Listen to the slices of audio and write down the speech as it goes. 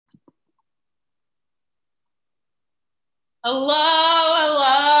Hello,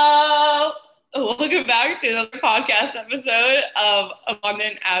 hello. Welcome back to another podcast episode of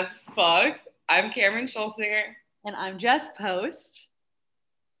Abundant as Fuck. I'm Cameron Schulsinger, And I'm Jess Post.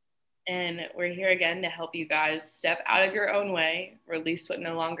 and we're here again to help you guys step out of your own way, release what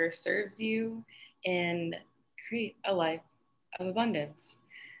no longer serves you, and create a life of abundance.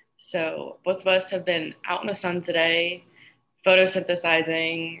 So, both of us have been out in the sun today,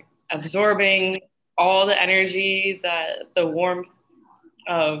 photosynthesizing, absorbing all the energy that the warmth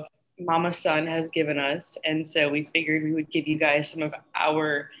of Mama Sun has given us. And so we figured we would give you guys some of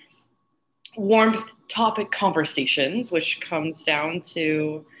our warmth topic conversations, which comes down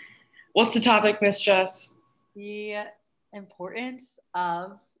to what's the topic, Miss Jess? The importance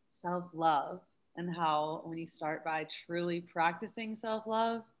of self love and how when you start by truly practicing self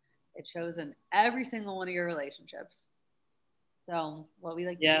love, it shows in every single one of your relationships. So, what we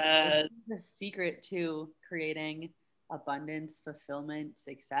like to say is Yeah, the secret to creating abundance, fulfillment,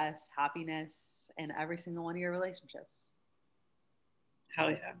 success, happiness in every single one of your relationships. hell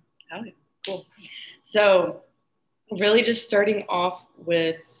yeah, hell yeah, cool. So, really just starting off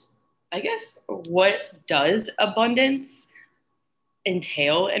with, I guess, what does abundance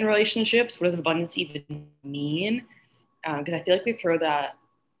entail in relationships? What does abundance even mean? Because I feel like we throw that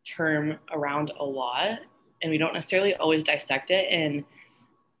term around a lot and we don't necessarily always dissect it and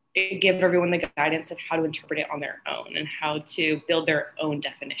give everyone the guidance of how to interpret it on their own and how to build their own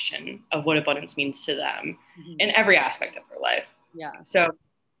definition of what abundance means to them in every aspect of their life. Yeah. So,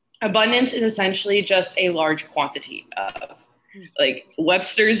 abundance is essentially just a large quantity of, like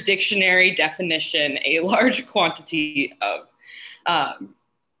Webster's dictionary definition, a large quantity of. Um,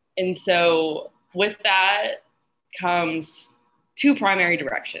 and so, with that comes two primary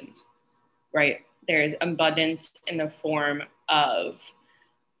directions, right? There's abundance in the form of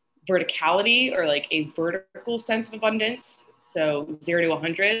verticality, or like a vertical sense of abundance, so 0 to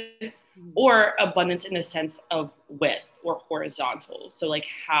 100, or abundance in the sense of width or horizontal. So, like,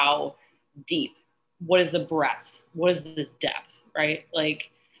 how deep, what is the breadth, what is the depth, right?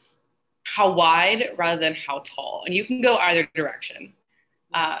 Like, how wide rather than how tall. And you can go either direction.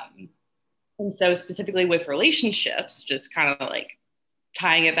 Um, and so, specifically with relationships, just kind of like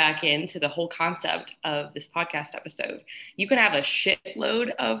tying it back into the whole concept of this podcast episode, you can have a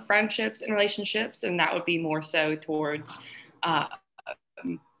shitload of friendships and relationships, and that would be more so towards uh,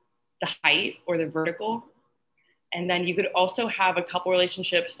 the height or the vertical. And then you could also have a couple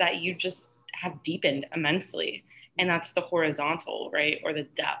relationships that you just have deepened immensely, and that's the horizontal, right, or the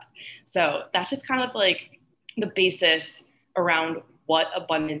depth. So that's just kind of like the basis around what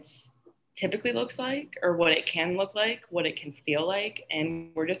abundance typically looks like, or what it can look like, what it can feel like.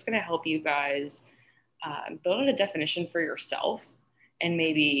 And we're just going to help you guys build a definition for yourself and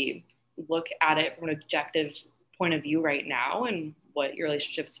maybe look at it from an objective point of view right now and what your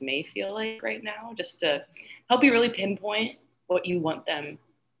relationships may feel like right now, just to help you really pinpoint what you want them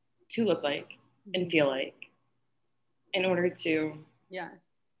to look like and feel like in order to Yeah.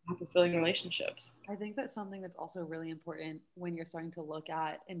 have fulfilling relationships. I think that's something that's also really important when you're starting to look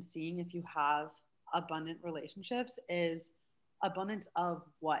at and seeing if you have abundant relationships is abundance of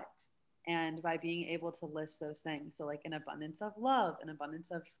what? And by being able to list those things. So, like an abundance of love, an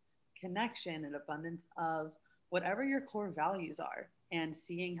abundance of connection, an abundance of whatever your core values are, and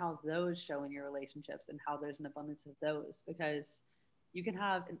seeing how those show in your relationships and how there's an abundance of those. Because you can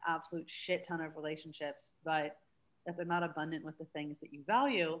have an absolute shit ton of relationships, but if they're not abundant with the things that you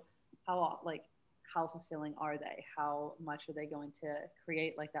value, how fulfilling are they? How much are they going to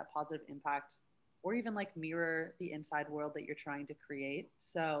create like that positive impact or even like mirror the inside world that you're trying to create?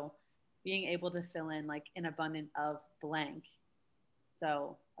 So being able to fill in like an abundance of blank.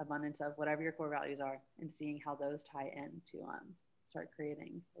 So abundance of whatever your core values are and seeing how those tie in to start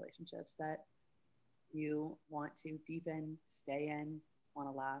creating relationships that you want to deepen, stay in, want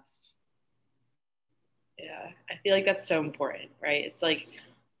to last. Yeah, I feel like that's so important, right? It's like,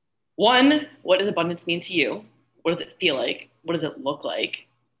 one, what does abundance mean to you? What does it feel like? What does it look like?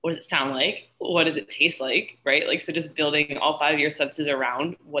 What does it sound like? What does it taste like? Right? Like, so just building all five of your senses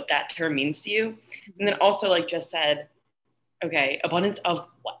around what that term means to you. And then also, like just said, okay, abundance of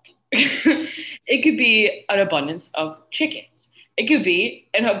what? It could be an abundance of chickens. It could be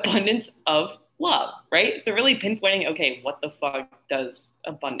an abundance of love, right? So really pinpointing, okay, what the fuck does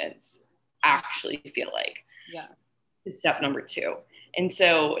abundance actually feel like? Yeah. Is step number two. And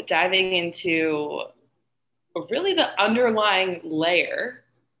so diving into really the underlying layer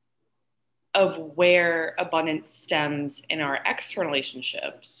of where abundance stems in our external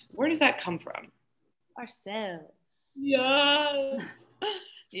relationships, where does that come from? Ourselves. Yes.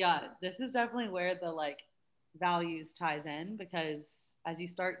 Yeah, this is definitely where the like values ties in, because as you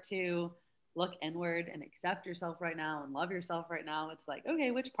start to look inward and accept yourself right now and love yourself right now, it's like,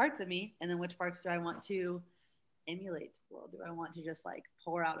 okay, which parts of me, and then which parts do I want to emulate to the world? Do I want to just like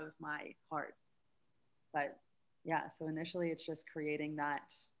pour out of my heart? But yeah, so initially it's just creating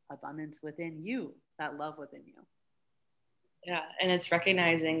that abundance within you, that love within you. Yeah. And it's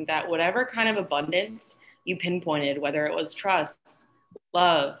recognizing that whatever kind of abundance you pinpointed, whether it was trust,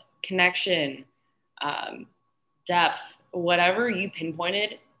 love, connection, um, depth, whatever you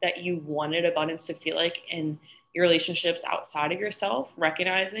pinpointed that you wanted abundance to feel like in your relationships outside of yourself,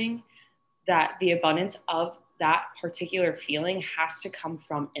 recognizing that the abundance of that particular feeling has to come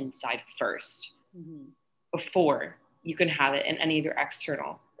from inside first, before you can have it in any of your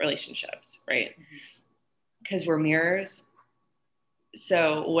external relationships, right? Because we're mirrors.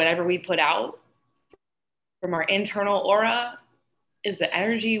 So whatever we put out from our internal aura is the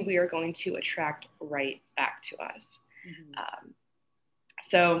energy we are going to attract right back to us.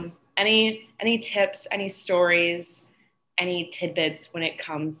 So any tips, any stories, any tidbits when it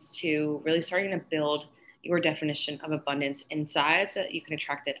comes to really starting to build your definition of abundance inside so that you can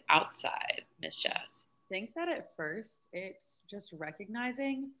attract it outside, Miss Jess? I think that at first it's just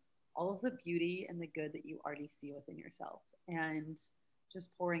recognizing all of the beauty and the good that you already see within yourself, and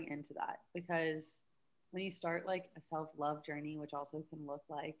just pouring into that. Because when you start like a self-love journey, which also can look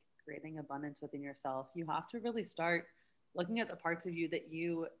like creating abundance within yourself, you have to really start looking at the parts of you that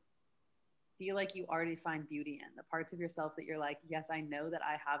you feel like you already find beauty in, the parts of yourself that you're like, yes, I know that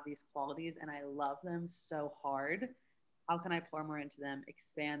I have these qualities and I love them so hard. How can I pour more into them,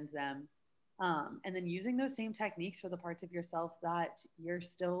 expand them? And then using those same techniques for the parts of yourself that you're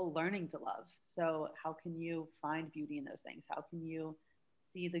still learning to love. So how can you find beauty in those things? How can you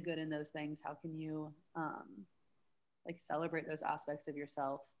see the good in those things? How can you like celebrate those aspects of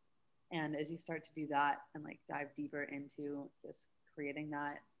yourself? And as you start to do that and like dive deeper into just creating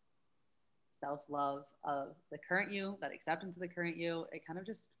that self-love of the current you, that acceptance of the current you, it kind of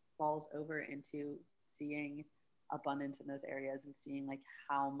just falls over into seeing abundance in those areas and seeing like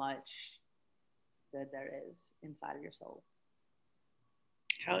how much good there is inside of your soul.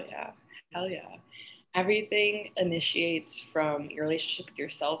 Hell yeah. Hell yeah. Everything initiates from your relationship with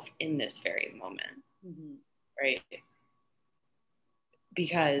yourself in this very moment. Right?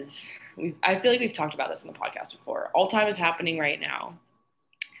 Because I feel like we've talked about this in the podcast before. All time is happening right now,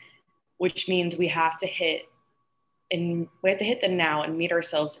 which means we have to hit the now and meet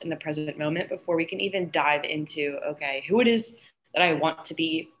ourselves in the present moment before we can even dive into, okay, who it is that I want to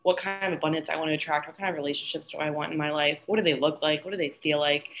be, what kind of abundance I want to attract, what kind of relationships do I want in my life, what do they look like, what do they feel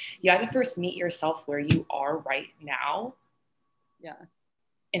like? You have to first meet yourself where you are right now. Yeah.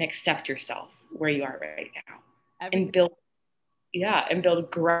 And accept yourself where you are right now. And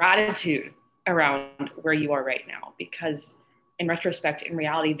build gratitude around where you are right now, because in retrospect, in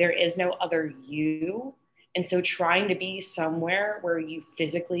reality, there is no other you. And so trying to be somewhere where you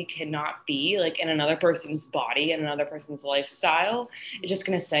physically cannot be, like in another person's body and another person's lifestyle, is just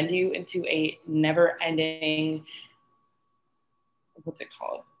going to send you into a never ending, what's it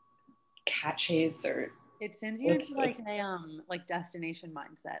called? Cat chase, or it sends you into like a like destination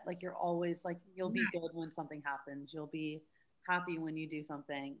mindset. Like you're always like, you'll be good when something happens. You'll be happy when you do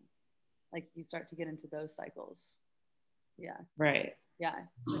something. Like you start to get into those cycles. Yeah. Right. Yeah.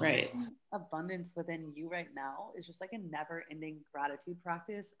 So right. Abundance within you right now is just like a never ending gratitude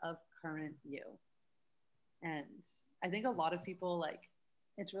practice of current you. And I think a lot of people, like,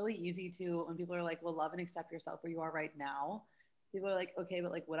 it's really easy to, when people are like, well, love and accept yourself where you are right now. People are like, okay,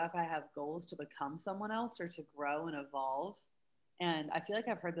 but like, what if I have goals to become someone else or to grow and evolve? And I feel like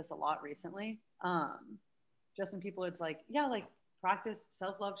I've heard this a lot recently. Just when people, it's like, yeah, like practice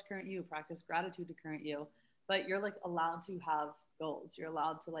self-love to current you, practice gratitude to current you, but you're like allowed to have goals. You're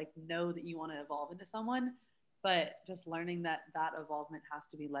allowed to like know that you want to evolve into someone, but just learning that that evolvement has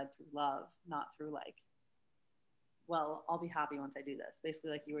to be led through love, not through like, well, I'll be happy once I do this.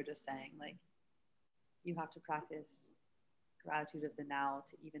 Basically, like you were just saying, like you have to practice gratitude of the now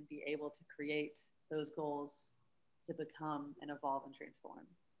to even be able to create those goals to become and evolve and transform.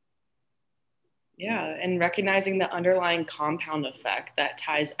 Yeah, and recognizing the underlying compound effect that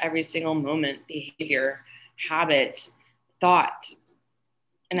ties every single moment, behavior, habit, thought.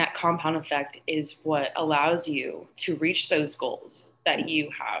 And that compound effect is what allows you to reach those goals that you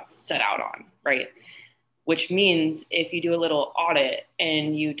have set out on, right? Which means if you do a little audit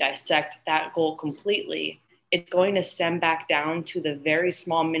and you dissect that goal completely, it's going to stem back down to the very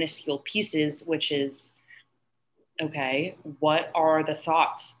small, minuscule pieces, which is, okay, what are the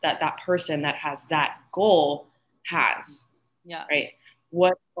thoughts that that person that has that goal has? Yeah. Right.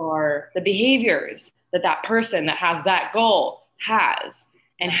 what are the behaviors that that person that has that goal has,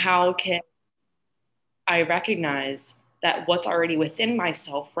 and how can I recognize that what's already within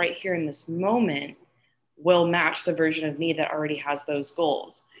myself right here in this moment will match the version of me that already has those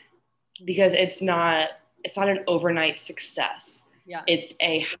goals. Because it's not an overnight success. Yeah. It's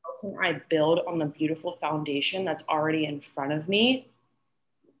a, how can I build on the beautiful foundation that's already in front of me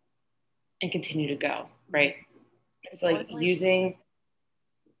and continue to go, right? It's like using,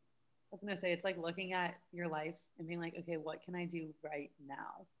 I was gonna say, it's like looking at your life and being like, okay, what can I do right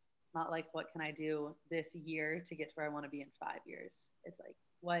now? Not like, what can I do this year to get to where I want to be in 5 years? It's like,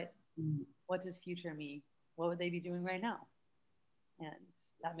 what does future me, what would they be doing right now? And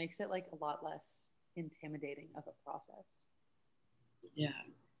that makes it like a lot less intimidating of a process.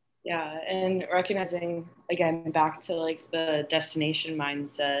 Yeah. And recognizing, again, back to like the destination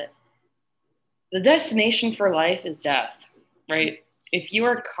mindset, the destination for life is death, right? If you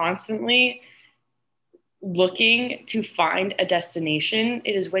are constantly looking to find a destination,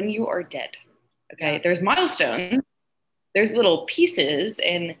 it is when you are dead. Okay. There's milestones, there's little pieces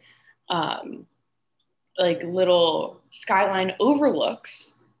and like little skyline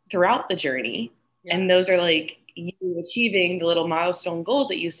overlooks throughout the journey. And those are like you achieving the little milestone goals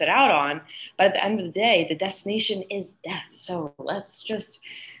that you set out on. But at the end of the day, the destination is death. So let's just,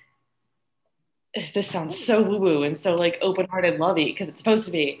 this sounds so woo-woo and so like open-hearted lovey because it's supposed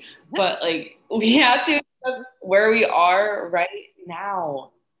to be, but like we have to accept where we are right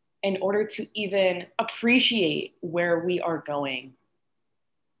now in order to even appreciate where we are going.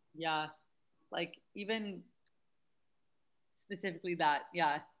 Yeah, like even specifically that,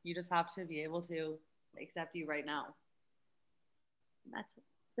 yeah, you just have to be able to accept you right now. And that's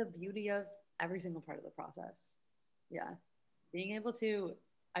the beauty of every single part of the process. Yeah, being able to,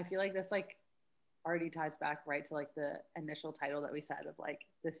 I feel like this like already ties back right to like the initial title that we said of like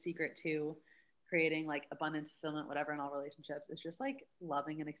the secret to creating like abundance, fulfillment, whatever in all relationships. It's just like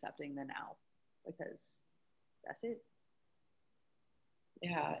loving and accepting the now, because that's it.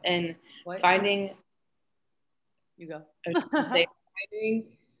 Yeah. And finding, you go. I was going to say, finding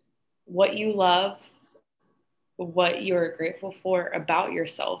what you love, what you're grateful for about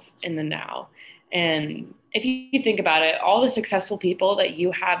yourself in the now. And if you think about it, all the successful people that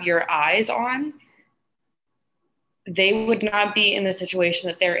you have your eyes on, they would not be in the situation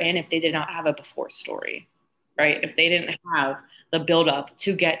that they're in if they did not have a before story, right? If they didn't have the buildup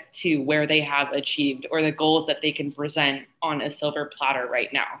to get to where they have achieved or the goals that they can present on a silver platter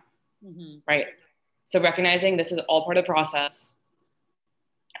right now, right? So recognizing this is all part of the process.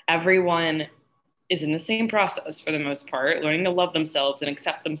 Everyone is in the same process for the most part, learning to love themselves and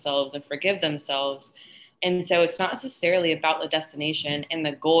accept themselves and forgive themselves. And so it's not necessarily about the destination and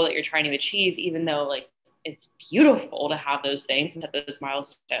the goal that you're trying to achieve, even though like it's beautiful to have those things and set those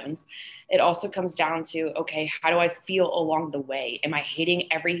milestones. It also comes down to, okay, how do I feel along the way? Am I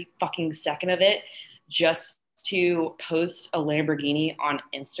hating every fucking second of it just to post a Lamborghini on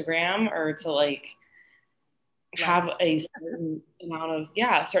Instagram or to like have a certain amount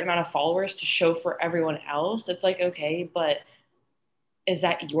of followers to show for everyone else? It's like, okay, but is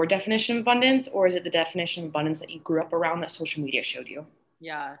that your definition of abundance, or is it the definition of abundance that you grew up around that social media showed you?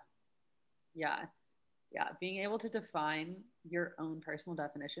 Yeah. Being able to define your own personal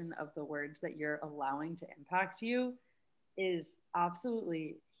definition of the words that you're allowing to impact you is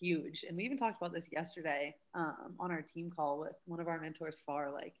absolutely huge. And we even talked about this yesterday on our team call with one of our mentors,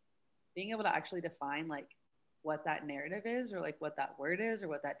 Far, like being able to actually define like what that narrative is, or like what that word is, or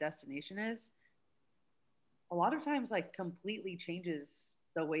what that destination is, a lot of times like completely changes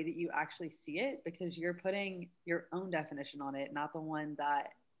the way that you actually see it, because you're putting your own definition on it, not the one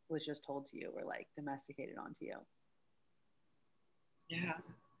that was just told to you or like domesticated onto you. Yeah.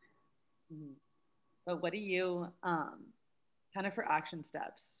 But what do you kind of for action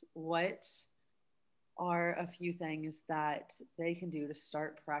steps, what are a few things that they can do to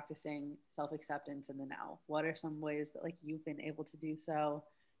start practicing self-acceptance in the now? What are some ways that like you've been able to do so,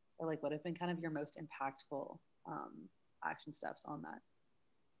 or like what have been kind of your most impactful action steps on that?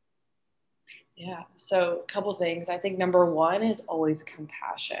 Yeah, so a couple things. I think number one is always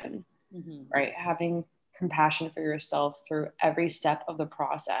compassion, right? Having compassion for yourself through every step of the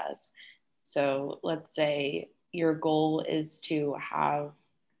process. So let's say your goal is to have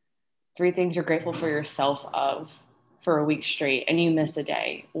 3 things you're grateful for yourself of for a week straight and you miss a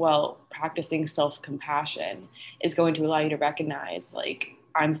day. Well, practicing self-compassion is going to allow you to recognize like,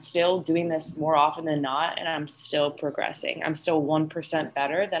 I'm still doing this more often than not, and I'm still progressing. I'm still 1%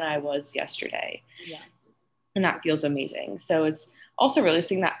 better than I was yesterday. Yeah. And that feels amazing. So it's also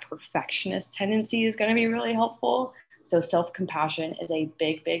releasing that perfectionist tendency is going to be really helpful. So self-compassion is a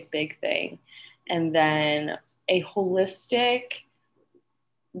big, big, big thing. And then a holistic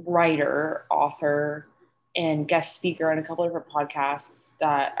writer, author, and guest speaker on a couple of different podcasts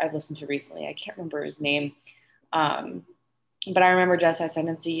that I've listened to recently. I can't remember his name. But I remember, Jess, I sent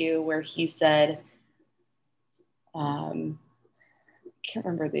it to you where he said, I can't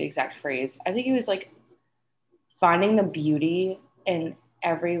remember the exact phrase. I think he was like, finding the beauty in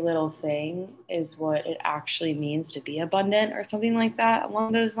every little thing is what it actually means to be abundant, or something like that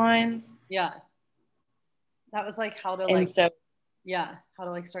along those lines. Yeah. That was like how to And so, yeah, how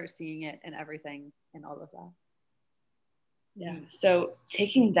to like start seeing it in everything and all of that. Yeah. So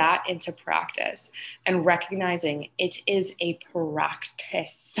taking that into practice and recognizing it is a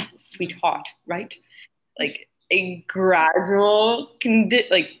practice, sweetheart, right? Like a gradual,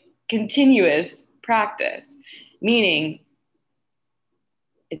 continuous practice, meaning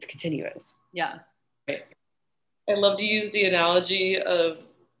it's continuous. Yeah. Right. I love to use the analogy of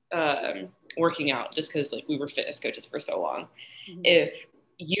working out, just because like we were fitness coaches for so long. Mm-hmm. If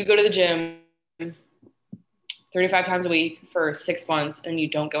you go to the gym 35 times a week for 6 months and you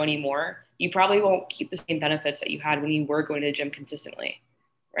don't go anymore, you probably won't keep the same benefits that you had when you were going to the gym consistently,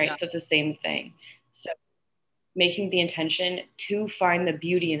 right? Yeah. So it's the same thing. So making the intention to find the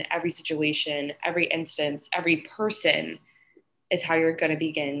beauty in every situation, every instance, every person is how you're going to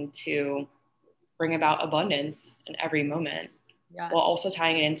begin to bring about abundance in every moment. Yeah. While also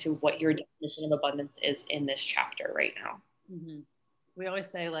tying it into what your definition of abundance is in this chapter right now. Mm-hmm. We always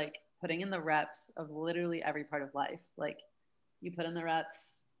say like putting in the reps of literally every part of life. Like you put in the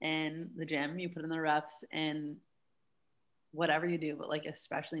reps in the gym, you put in the reps in whatever you do, but like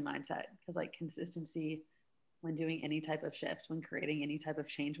especially mindset, because like consistency when doing any type of shift, when creating any type of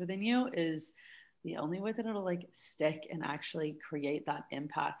change within you is the only way that it'll like stick and actually create that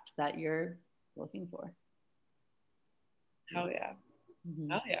impact that you're looking for. Oh yeah.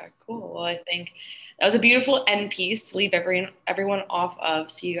 Mm-hmm. Oh yeah, cool. Well, I think that was a beautiful end piece to leave everyone off of,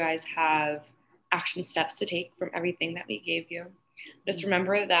 so you guys have action steps to take from everything that we gave you. Just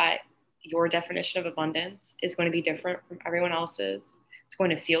remember that your definition of abundance is going to be different from everyone else's. It's going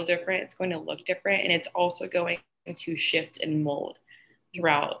to feel different. It's going to look different. And it's also going to shift and mold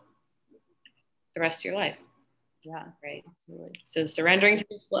throughout the rest of your life. Yeah, right. Absolutely. So surrendering to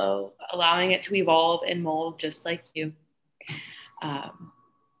the flow, allowing it to evolve and mold just like you.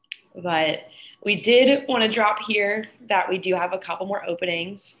 But we did want to drop here that we do have a couple more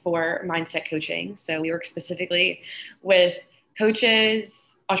openings for mindset coaching. So we work specifically with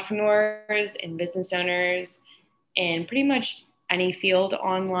coaches, entrepreneurs, and business owners in pretty much any field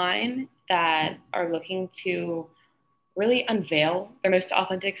online that are looking to really unveil their most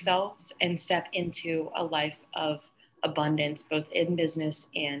authentic selves and step into a life of abundance, both in business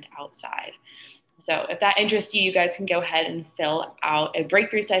and outside. So if that interests you, you guys can go ahead and fill out a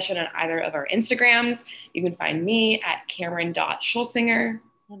breakthrough session on either of our Instagrams. You can find me at Cameron.Schulsinger.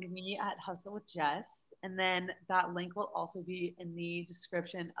 And me at Hustle with Jess. And then that link will also be in the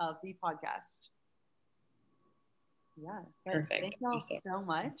description of the podcast. Yeah. Perfect. Thank y'all so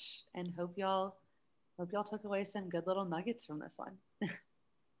much, and hope y'all took away some good little nuggets from this one.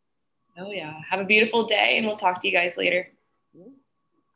 Oh yeah. Have a beautiful day, and we'll talk to you guys later.